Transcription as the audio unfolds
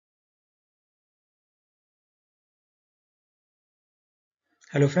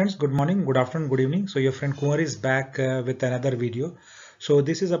Hello friends, good morning, good afternoon, good evening. So your friend Kumar is back with another video. So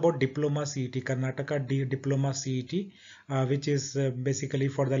this is about Diploma CET, Karnataka Diploma CET, which is basically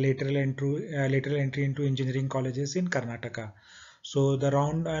for the lateral entry into engineering colleges in Karnataka. So the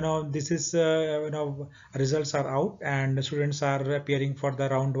round, this is, results are out and students are appearing for the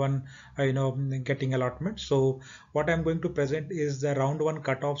round one, getting allotment. So what I'm going to present is the round one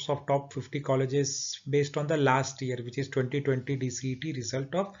cutoffs of top 50 colleges based on the last year, which is 2020 DCET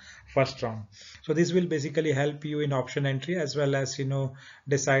result of first round. So this will basically help you in option entry as well as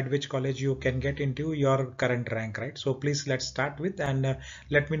decide which college you can get into your current rank, right? So please let's start with and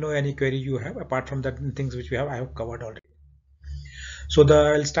let me know any query you have apart from the things which I have covered already. So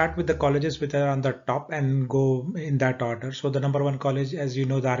I'll start with the colleges which are on the top and go in that order. So the number one college, as you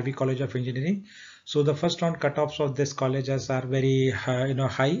know, the RV College of Engineering. So the first round cutoffs of this colleges are very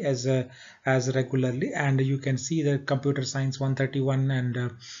high as regularly, and you can see the computer science 131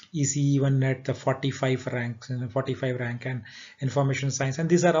 and ECE one at the 45 ranks, 45 rank, and information science, and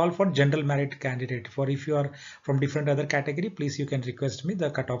these are all for general merit candidate. For if you are from different other category, please you can request me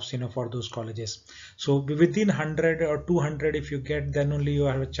the cutoffs for those colleges. So within 100 or 200 if you get, then only you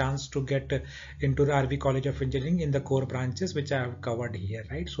have a chance to get into the RV College of Engineering in the core branches which I have covered here,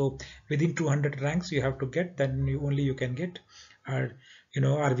 right? So within 200 ranks you have to get, then only you can get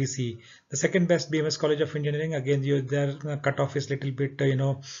RVC. The second best BMS College of Engineering, again their cutoff is little bit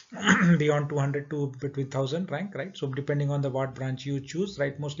beyond 200 to between 1000 rank, right? So depending on the what branch you choose,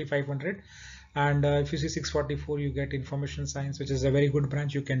 right, mostly 500. And if you see 644 you get information science, which is a very good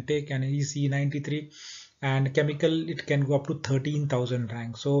branch you can take, and EC 93, and chemical it can go up to 13,000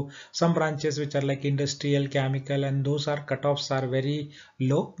 rank. So some branches which are like industrial, chemical, and those are cutoffs are very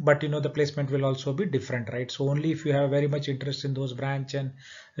low, but the placement will also be different, right? So only if you have very much interest in those branch and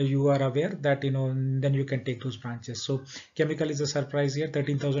you are aware that then you can take those branches. So chemical is a surprise here,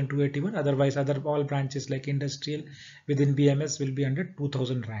 13,281. Otherwise other all branches like industrial within BMS will be under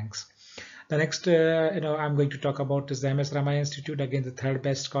 2000 ranks. The next, I'm going to talk about is the MS Rama Institute, again the third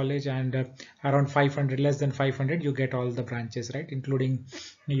best college, and around 500, less than 500, you get all the branches, right, including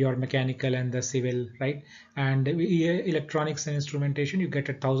your mechanical and the civil, right? And electronics and instrumentation, you get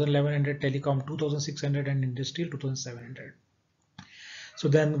 1,100, telecom 2,600, and industrial 2,700. So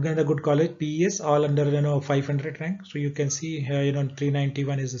then again the good college PES all under 500 rank. So you can see here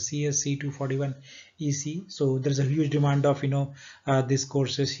 391 is the CSC 241 EC. So there's a huge demand of these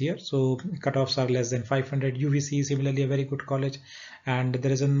courses here. So cutoffs are less than 500. UVC similarly a very good college, and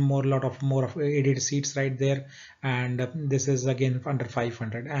there is a lot of more of aided seats right there, and this is again under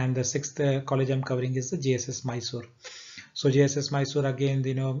 500. And the sixth college I'm covering is the Gss Mysore. So Gss Mysore again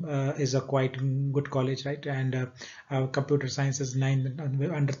is a quite good college, right? And computer science is under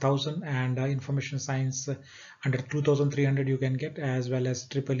 1000, and information science under 2300 you can get, as well as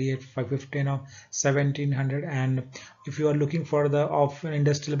triple E at 550 now 1700. And if you are looking for the of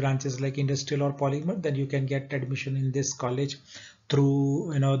industrial branches like industrial or polymer, then you can get admission in this college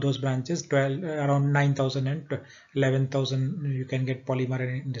through those branches 12 around 9000 and 11,000 you can get polymer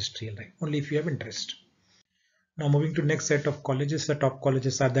and industrial, right? Only if you have interest. Now moving to next set of colleges, the top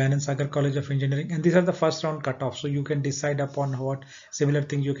colleges are the Sagar College of Engineering, and these are the first round cutoff. So you can decide upon what similar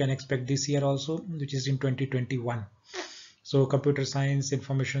thing you can expect this year also, which is in 2021. So computer science,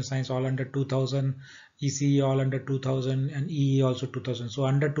 information science all under 2000, ECE all under 2000, and EE also 2000. So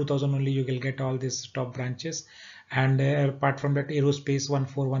under 2000 only you will get all these top branches. And apart from that, aerospace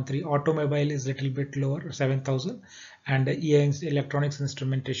 1413, automobile is little bit lower 7000, and electronics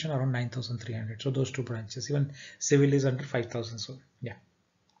instrumentation around 9300. So those two branches. Even civil is under 5000. So yeah.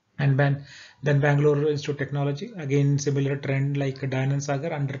 And then Bangalore Institute Technology, again similar trend like Dayanand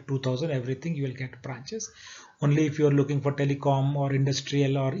Sagar, under 2000 everything you will get branches. Only if you are looking for telecom or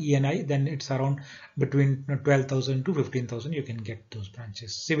industrial or ENI, then it's around between 12,000 to 15,000 you can get those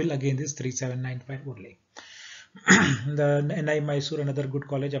branches. Civil again is 3795 only. The NI Mysore, another good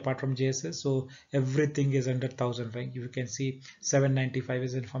college apart from JSS. So everything is under 1000 rank. You can see 795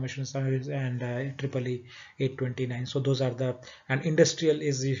 is information science, and triple E 829. So those are the, and industrial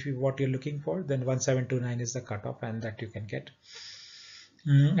is if you what you're looking for, then 1729 is the cutoff, and that you can get.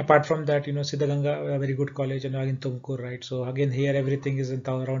 Apart from that, Siddhaganga, a very good college, and in Tumkur, right? So again here everything is in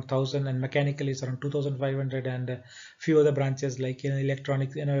around 1000, and mechanical is around 2500, and few other branches like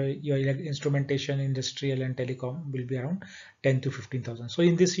electronics, your instrumentation, industrial, and telecom will be around 10 to 15,000. So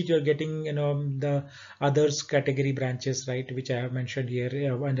in this you're getting the others category branches, right, which I have mentioned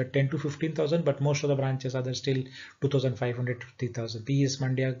here under 10 to 15,000, but most of the branches are still 2,500 to 3,000. PS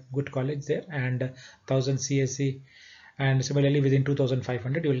Mandya, good college there, and 1000 CSE. And similarly within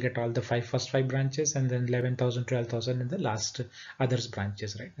 2500 you will get all the first five branches, and then 11,000, 12,000 in the last others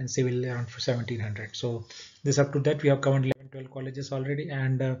branches, right? And civil around 1700. So this up to that we have covered 11 12 colleges already.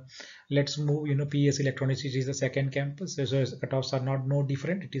 And let's move, PES electronics, which is the second campus. So cutoffs are not no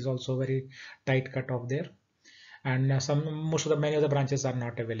different. It is also very tight cutoff there. And many of the branches are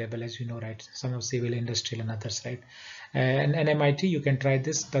not available, as you know, right? Some of civil, industrial, and others, right? And MIT, you can try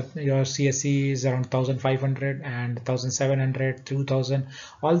this. That your CSE is around 1500 and 1700, 2000.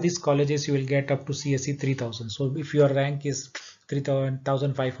 All these colleges you will get up to CSE 3000. So if your rank is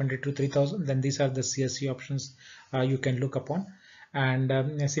 3500 to 3000, then these are the CSE options you can look upon. And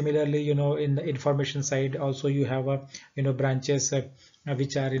similarly, in the information side also you have branches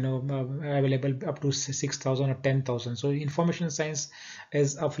which are available up to 6000 or 10,000. So information science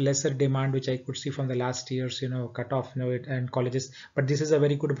is of lesser demand, which I could see from the last year's cutoff and colleges. But this is a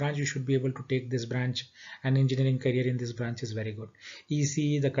very good branch. You should be able to take this branch, and engineering career in this branch is very good.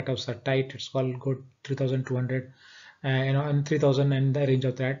 EC, the cutoffs are tight. It's all good, 3200 and 3000 and the range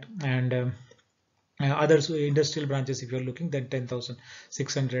of that. And others industrial branches, if you're looking, then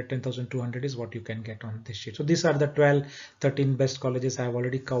 10,600, 10,200 is what you can get on this sheet. So these are the 12 13 best colleges I have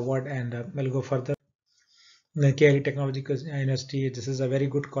already covered, and I'll go further. The KLE Technological University, this is a very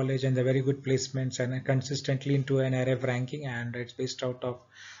good college and a very good placements, and consistently into an RF ranking, and it's based out of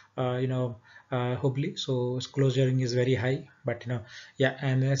Hubli, so closing is very high. But yeah,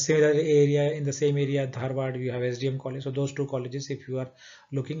 and a similar area, in the same area, Dharwad, we have SDM college. So those two colleges, if you are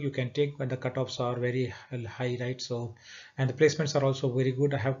looking, you can take, but the cutoffs are very high, right? So, and the placements are also very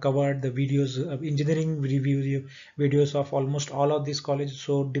good. I have covered the videos of engineering review videos of almost all of these colleges.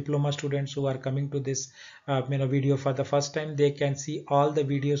 So diploma students who are coming to this video for the first time, they can see all the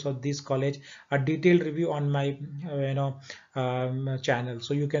videos of this college, a detailed review on my channel.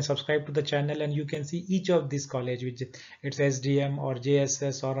 So you can subscribe to the channel and you can see each of these college, which it's SDM or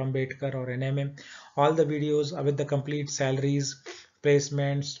JSS or Ambedkar or NMM, all the videos with the complete salaries,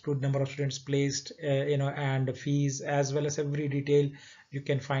 placements, number of students placed, and fees, as well as every detail you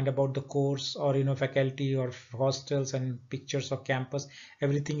can find about the course, or faculty or hostels, and pictures of campus.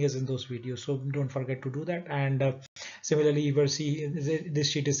 Everything is in those videos, so don't forget to do that. And similarly, you will see this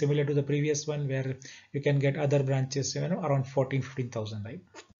sheet is similar to the previous one, where you can get other branches around 14,000-15,000, right?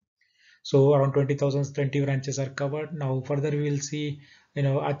 So around 20,000, 20 branches are covered. Now further we will see,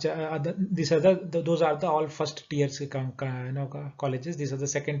 these are those are the all first tier colleges. These are the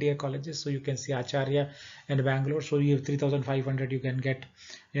second tier colleges. So you can see Acharya and Bangalore. So you have 3,500. You can get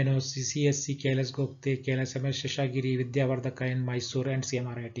CSC, KLS Gokte, KLS MS Sheshagiri, Vidyavardhaka in Mysore, and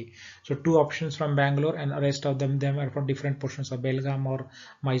CMRIT. So two options from Bangalore, and the rest of them are from different portions of Belgaum or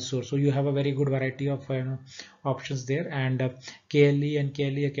Mysore. So you have a very good variety of options there. And KLE and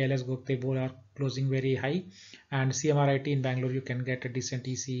KLS Gokte both are closing very high, and CMRIT in Bangalore you can get a decent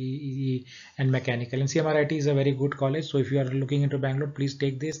ECE and mechanical. And CMRIT is a very good college, so if you are looking into Bangalore, please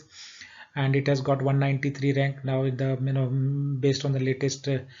take this. And it has got 193 rank now in the based on the latest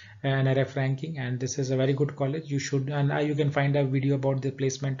NRF ranking, and this is a very good college. You should, and you can find a video about the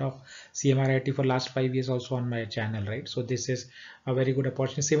placement of CMRIT for last 5 years also on my channel, right? So this is a very good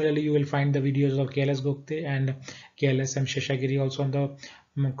opportunity. Similarly, you will find the videos of KLS Gokte and KLSM Sheshagiri also on the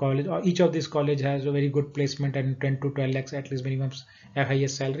college. Each of these college has a very good placement, and 10 to 12 lakhs at least minimum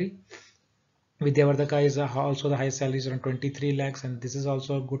highest salary. Vidyavardhaka is also the highest salary is around 23 lakhs, and this is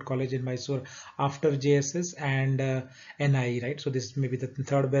also a good college in Mysore after JSS and NIE, right? So this may be the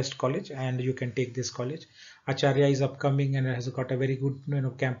third best college, and you can take this college. Acharya is upcoming and has got a very good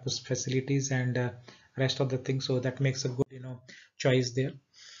campus facilities and rest of the things, so that makes a good choice there.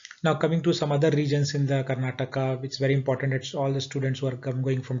 Now coming to some other regions in the Karnataka, it's very important. It's all the students who are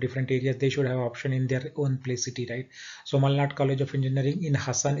going from different areas, they should have option in their own place city, right? So Malnad College of Engineering in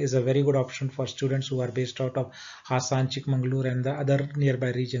Hassan is a very good option for students who are based out of Hassan, Chikmagalur, and the other nearby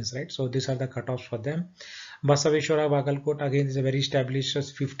regions, right? So these are the cutoffs for them. Basaveshwara Bagalkot again is a very established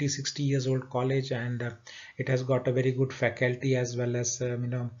 50-60 years old college, and it has got a very good faculty as well as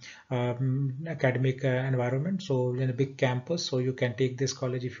academic environment. So in a big campus, so you can take this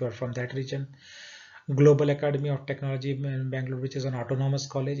college if you are from that region. Global Academy of Technology in Bangalore, which is an autonomous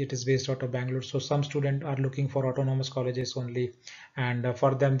college. It is based out of Bangalore. So some students are looking for autonomous colleges only, and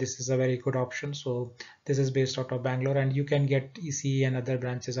for them this is a very good option. So this is based out of Bangalore, and you can get ECE and other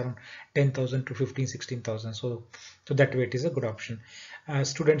branches around 10,000 to 15-16,000. So that way it is a good option.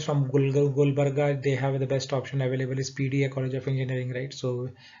 students from Gulbarga, they have the best option available is PDA College of Engineering, right? So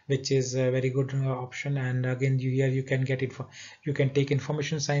which is a very good option. And again, here you can get it for, you can take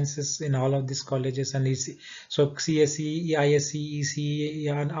information sciences in all of these colleges. And so CSE, ISE, ECE,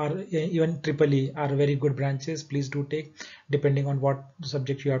 and even Triple E are very good branches. Please do take, depending on what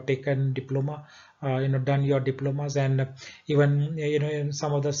subject you have taken diploma, done your diplomas. And even in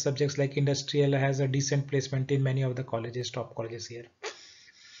some of the subjects like industrial has a decent placement in many of the colleges, top colleges here.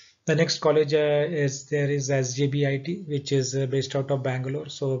 The next college is SJBIT, which is based out of Bangalore.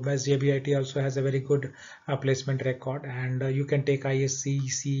 So SJBIT also has a very good placement record, and you can take ISC,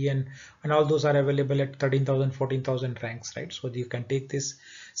 EC, and all those are available at 13,000, 14,000 ranks, right? So you can take this.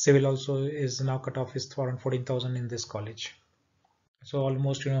 Civil also is now cut off is around 14,000 in this college. So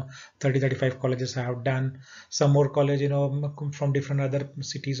almost 30-35 colleges I have done. Some more college from different other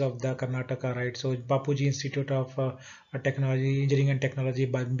cities of the Karnataka, right? So Bapuji Institute of Technology, Engineering and Technology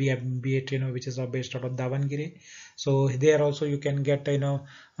by BIT, which is based out of Davangere. So there also you can get a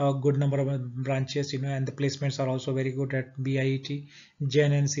good number of branches, and the placements are also very good at BIT.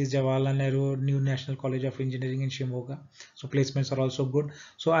 JNNC is Jawaharlal Nehru New National College of Engineering in Shimoga. So placements are also good.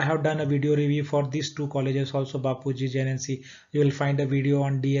 So I have done a video review for these two colleges also, Bapuji, JNNC. You will find a video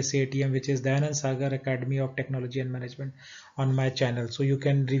on DSATM, which is Dayanand Sagar Academy of Technology and Management, on my channel. So you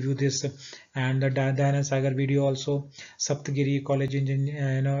can review this. And the Dayanand Sagar video also. Saptagiri College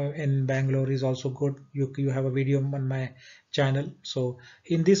in Bangalore is also good. You have a video on my channel. So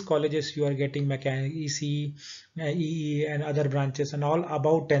in these colleges you are getting mechanic, ECE, EE and other branches, and all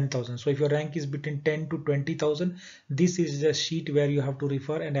about 10,000. So if your rank is between 10 to 20,000, this is the sheet where you have to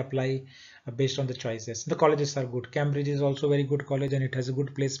refer and apply based on the choices. The colleges are good. Cambridge is also very good college and it has a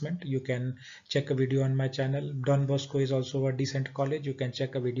good placement. You can check a video on my channel. Don Bosco is also a decent college. You can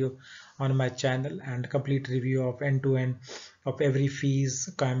check a video on my channel, and complete review of end-to-end of every fees,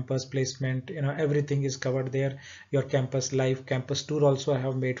 campus placement, everything is covered there. Your campus life, campus tour also I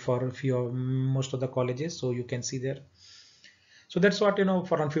have made for a few of most of the colleges, so you can see there. So that's what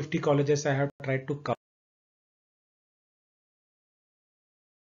for around 50 colleges I have tried to cover.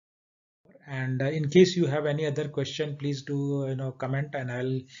 And in case you have any other question, please do comment, and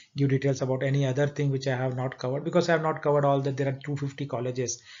I'll give details about any other thing which I have not covered, because I have not covered all that. There are 250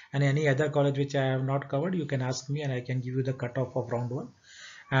 colleges, and any other college which I have not covered, you can ask me and I can give you the cutoff of round 1,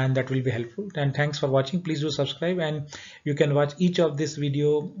 and that will be helpful. And thanks for watching. Please do subscribe, and you can watch each of this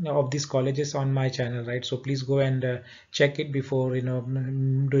video of these colleges on my channel, right? So please go and check it before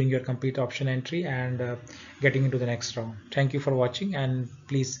doing your complete option entry and getting into the next round. Thank you for watching, and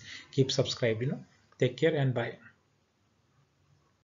please keep subscribed. Take care and bye.